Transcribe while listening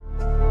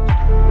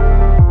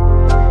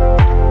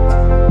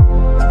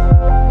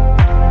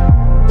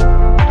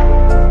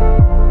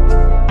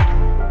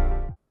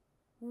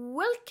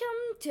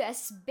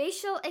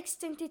special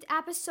extended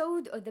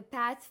episode of the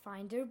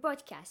Pathfinder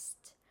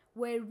podcast,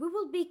 where we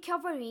will be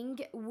covering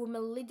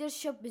women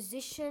leadership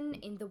position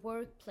in the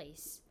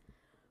workplace.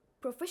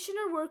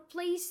 Professional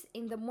workplace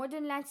in the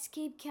modern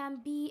landscape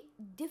can be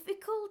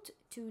difficult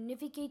to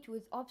navigate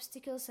with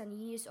obstacles and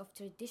years of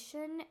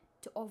tradition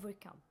to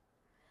overcome.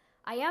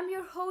 I am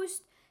your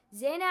host,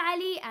 Zaina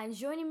Ali, and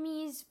joining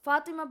me is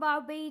Fatima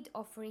Baubaid,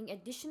 offering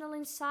additional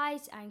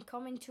insights and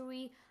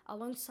commentary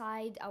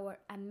alongside our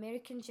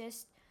American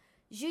guest,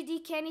 Judy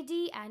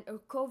Kennedy and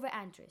Urkova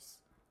Andres,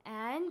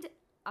 and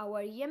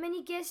our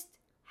Yemeni guest,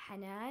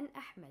 Hanan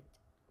Ahmed.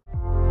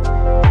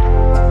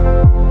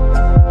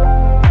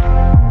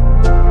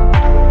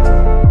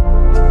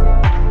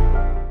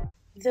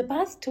 The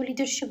path to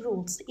leadership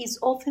roles is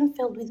often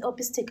filled with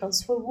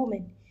obstacles for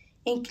women,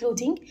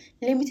 including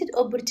limited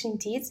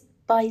opportunities,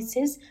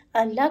 biases,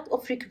 and lack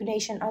of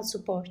recognition and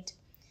support.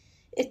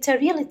 It's a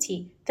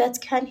reality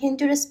that can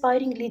hinder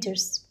aspiring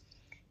leaders.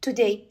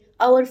 Today,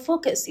 our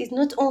focus is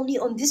not only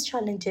on these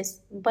challenges,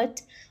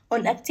 but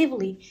on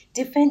actively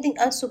defending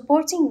and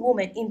supporting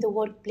women in the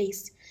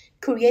workplace,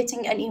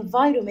 creating an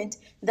environment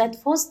that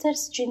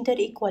fosters gender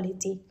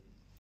equality.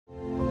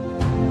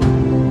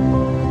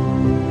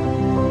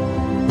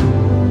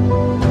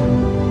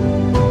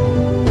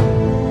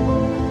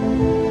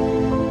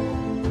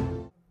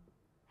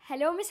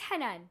 Hello, Miss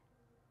Hanan.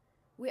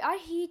 We are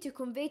here to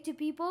convey to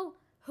people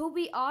who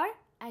we are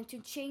and to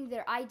change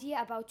their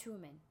idea about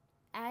women,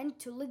 and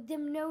to let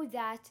them know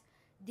that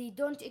they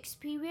don't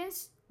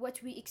experience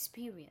what we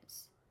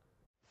experience.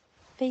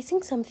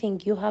 Facing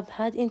something you have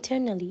had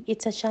internally,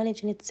 it's a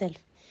challenge in itself,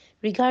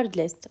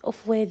 regardless of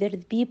whether the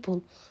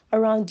people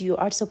around you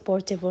are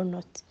supportive or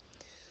not.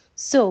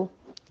 So,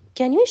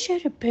 can you share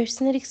a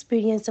personal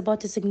experience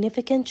about a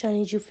significant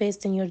challenge you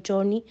faced in your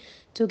journey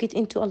to get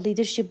into a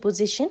leadership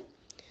position?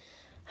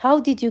 How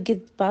did you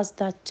get past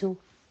that too?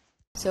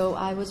 So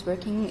I was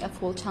working a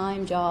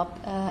full-time job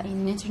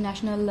in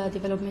international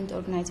development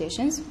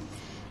organizations.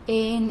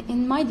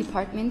 In my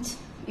department,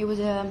 it was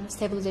a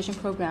stabilization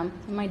program.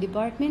 In my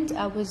department,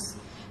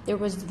 there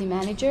was the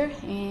manager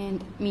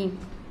and me,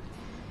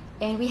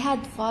 and we had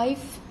 5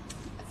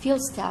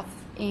 field staff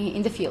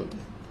in the field.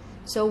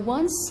 So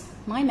once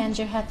my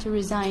manager had to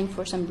resign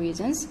for some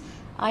reasons,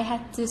 I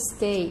had to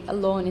stay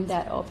alone in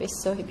that office.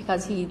 So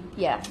because he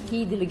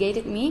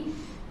delegated me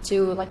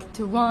to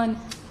run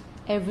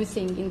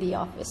everything in the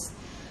office.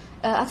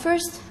 At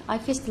first, I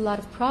faced a lot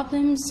of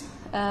problems,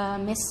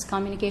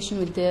 miscommunication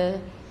with the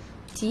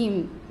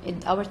team,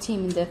 our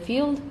team in the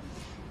field.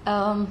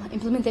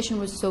 Implementation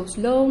was so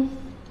slow.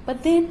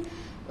 But then,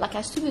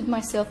 I stood with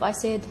myself, I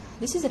said,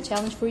 this is a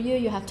challenge for you,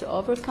 you have to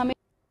overcome it.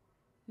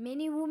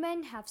 Many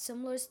women have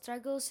similar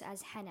struggles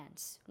as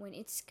Hanan's when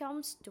it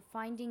comes to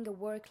finding a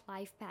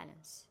work-life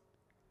balance.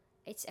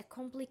 It's a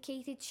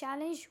complicated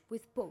challenge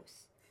with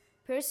both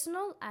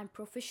personal and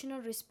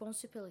professional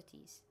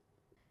responsibilities.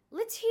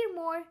 Let's hear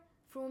more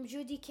from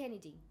Judy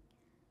Kennedy,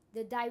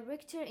 the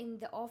director in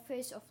the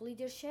Office of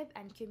Leadership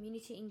and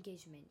Community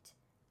Engagement,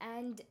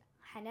 and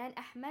Hanan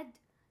Ahmed,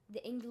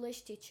 the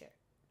English teacher.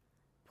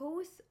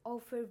 Both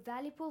offer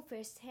valuable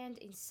first-hand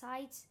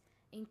insights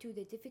into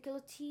the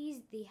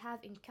difficulties they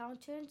have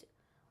encountered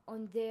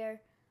on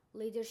their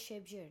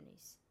leadership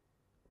journeys.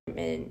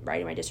 I'm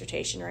writing my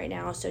dissertation right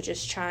now, so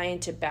just trying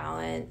to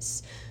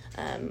balance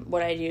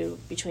what I do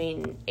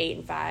between 8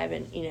 and 5,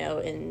 and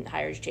in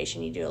higher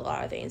education you do a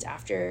lot of things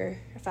after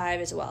 5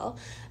 as well,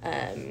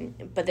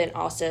 but then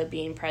also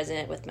being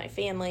present with my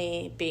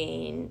family,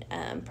 being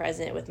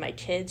present with my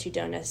kids who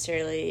don't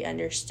necessarily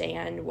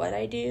understand what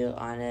I do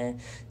on a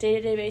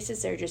day-to-day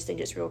basis. They just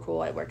think it's real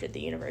cool. I worked at the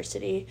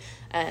university,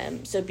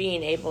 so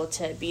being able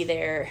to be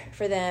there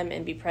for them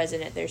and be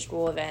present at their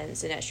school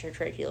events and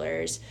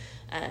extracurriculars,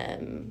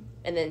 and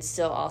then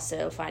still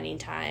also finding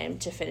time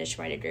to finish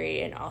my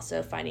degree, and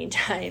also finding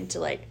time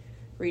to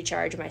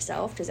recharge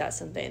myself, because that's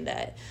something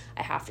that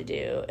I have to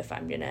do if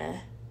I'm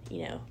gonna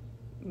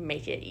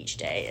make it each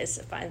day, is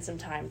to find some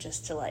time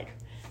just to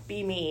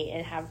be me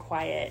and have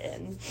quiet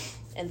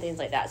and things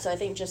like that. So I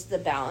think just the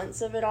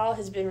balance of it all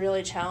has been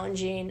really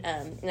challenging,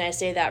 and I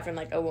say that from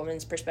a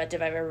woman's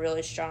perspective. I have a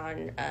really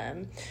strong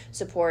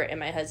support in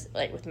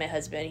with my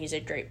husband. He's a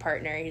great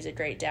partner, he's a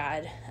great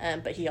dad,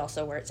 but he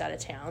also works out of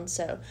town,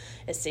 so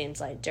it seems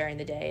like during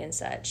the day and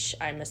such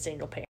I'm a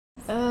single parent.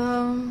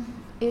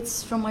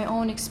 It's from my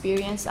own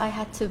experience. I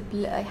had to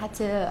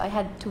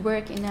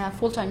work in a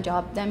full-time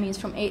job. That means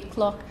from 8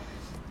 o'clock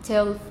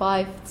till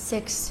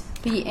 6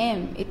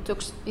 p.m. It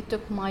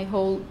took my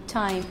whole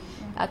time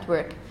at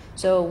work.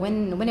 So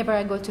whenever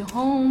I go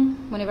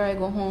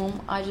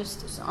home,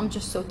 I'm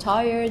just so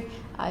tired.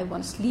 I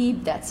want to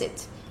sleep. That's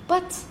it.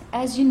 But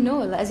as you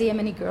know, as a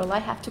Yemeni girl, I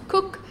have to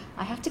cook,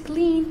 I have to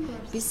clean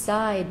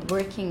beside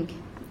working.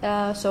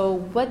 So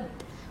what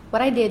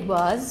I did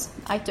was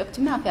I talked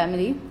to my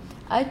family.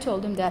 I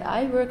told them that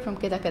I work from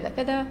kada kada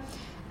kada.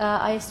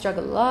 I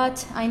struggle a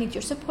lot. I need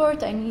your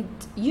support. I need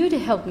you to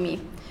help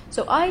me.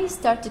 So I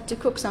started to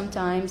cook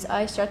sometimes.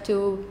 I start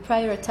to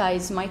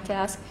prioritize my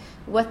task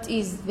What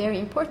is very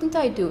important,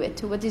 I do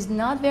it. What is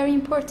not very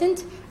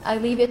important, I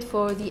leave it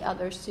for the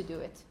others to do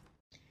it.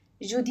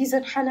 Judy's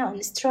and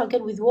Hanan's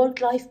struggle with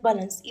work-life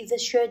balance is a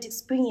shared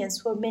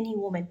experience for many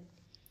women.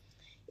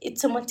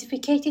 It's a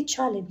multifaceted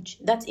challenge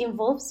that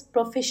involves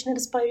professional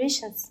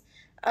aspirations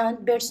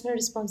and personal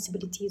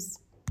responsibilities.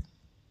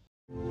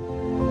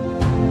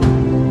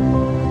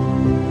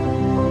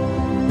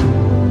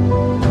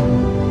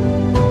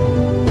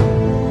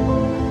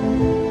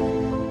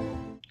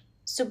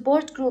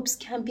 Support groups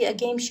can be a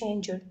game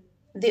changer.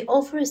 They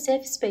offer a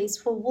safe space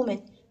for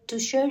women to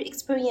share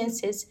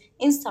experiences,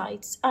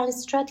 insights, and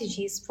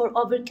strategies for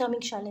overcoming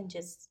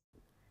challenges.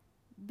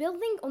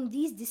 Building on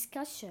this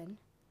discussion,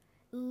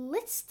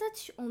 let's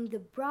touch on the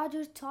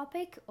broader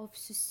topic of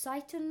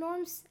societal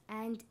norms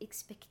and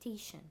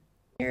expectation.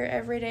 Your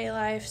everyday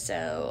life,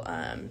 so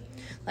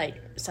like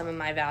some of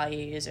my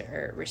values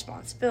are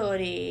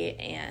responsibility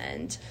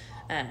and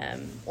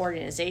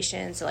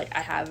organization. So like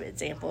I have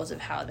examples of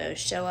how those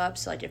show up.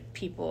 So like if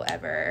people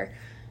ever,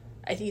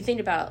 I think you think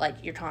about like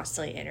you're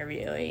constantly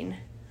interviewing,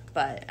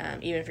 but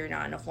even if you're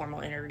not in a formal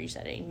interview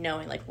setting,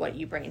 knowing like what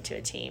you bring to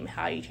a team,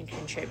 how you can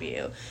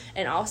contribute,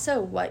 and also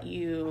what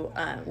you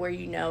where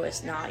you know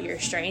it's not your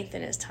strength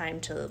and it's time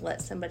to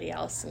let somebody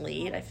else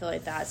lead. I feel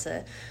like that's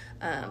a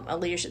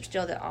leadership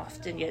skill that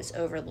often gets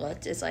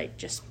overlooked, is like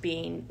just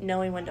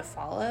knowing when to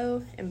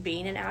follow and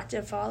being an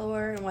active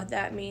follower and what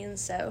that means.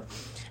 So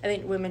I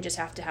think women just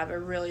have to have a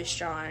really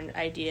strong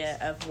idea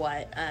of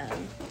what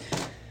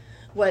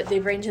they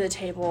bring to the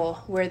table,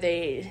 where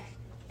they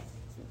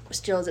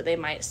skills that they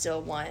might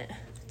still want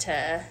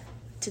to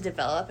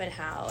develop, and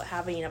how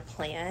having a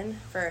plan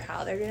for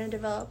how they're going to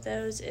develop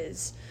those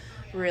is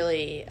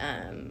really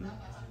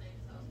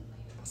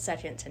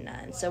second to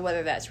none. So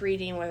whether that's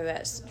reading, whether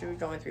that's through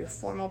going through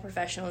formal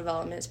professional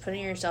developments,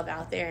 putting yourself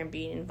out there and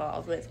being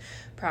involved with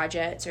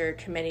projects or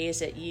committees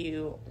that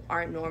you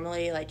aren't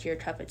normally like your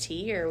cup of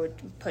tea or would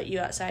put you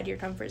outside your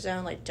comfort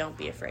zone, like don't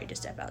be afraid to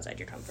step outside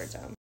your comfort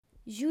zone.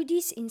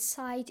 Judy's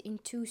insight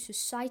into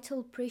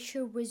societal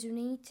pressure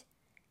resonate.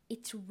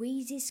 It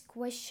raises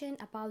question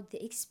about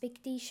the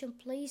expectation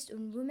placed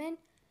on women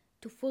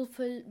to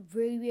fulfill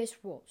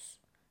various roles,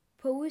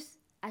 both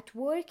at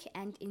work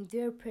and in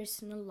their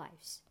personal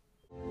lives.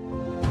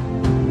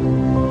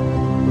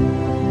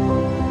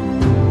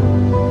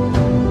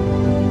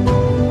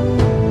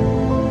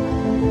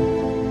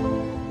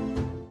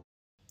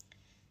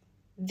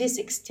 This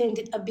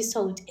extended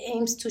episode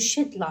aims to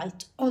shed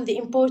light on the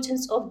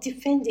importance of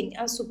defending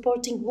and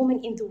supporting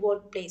women in the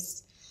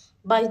workplace.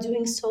 By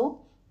doing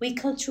so, we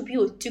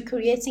contribute to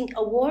creating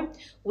a world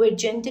where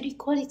gender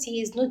equality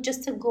is not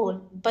just a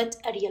goal, but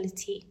a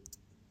reality.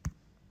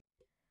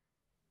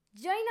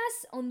 Join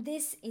us on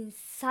this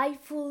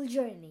insightful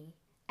journey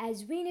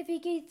as we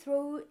navigate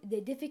through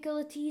the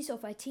difficulties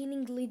of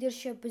attaining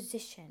leadership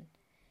position,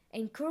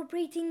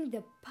 incorporating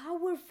the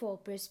powerful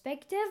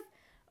perspective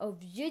of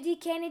Judy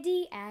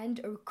Kennedy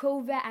and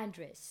Urkova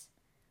Andres.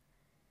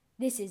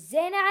 This is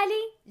Zaina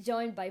Ali,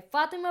 joined by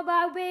Fatima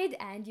Baubaid,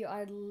 and you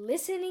are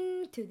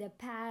listening to the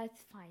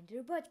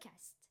Pathfinder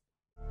podcast.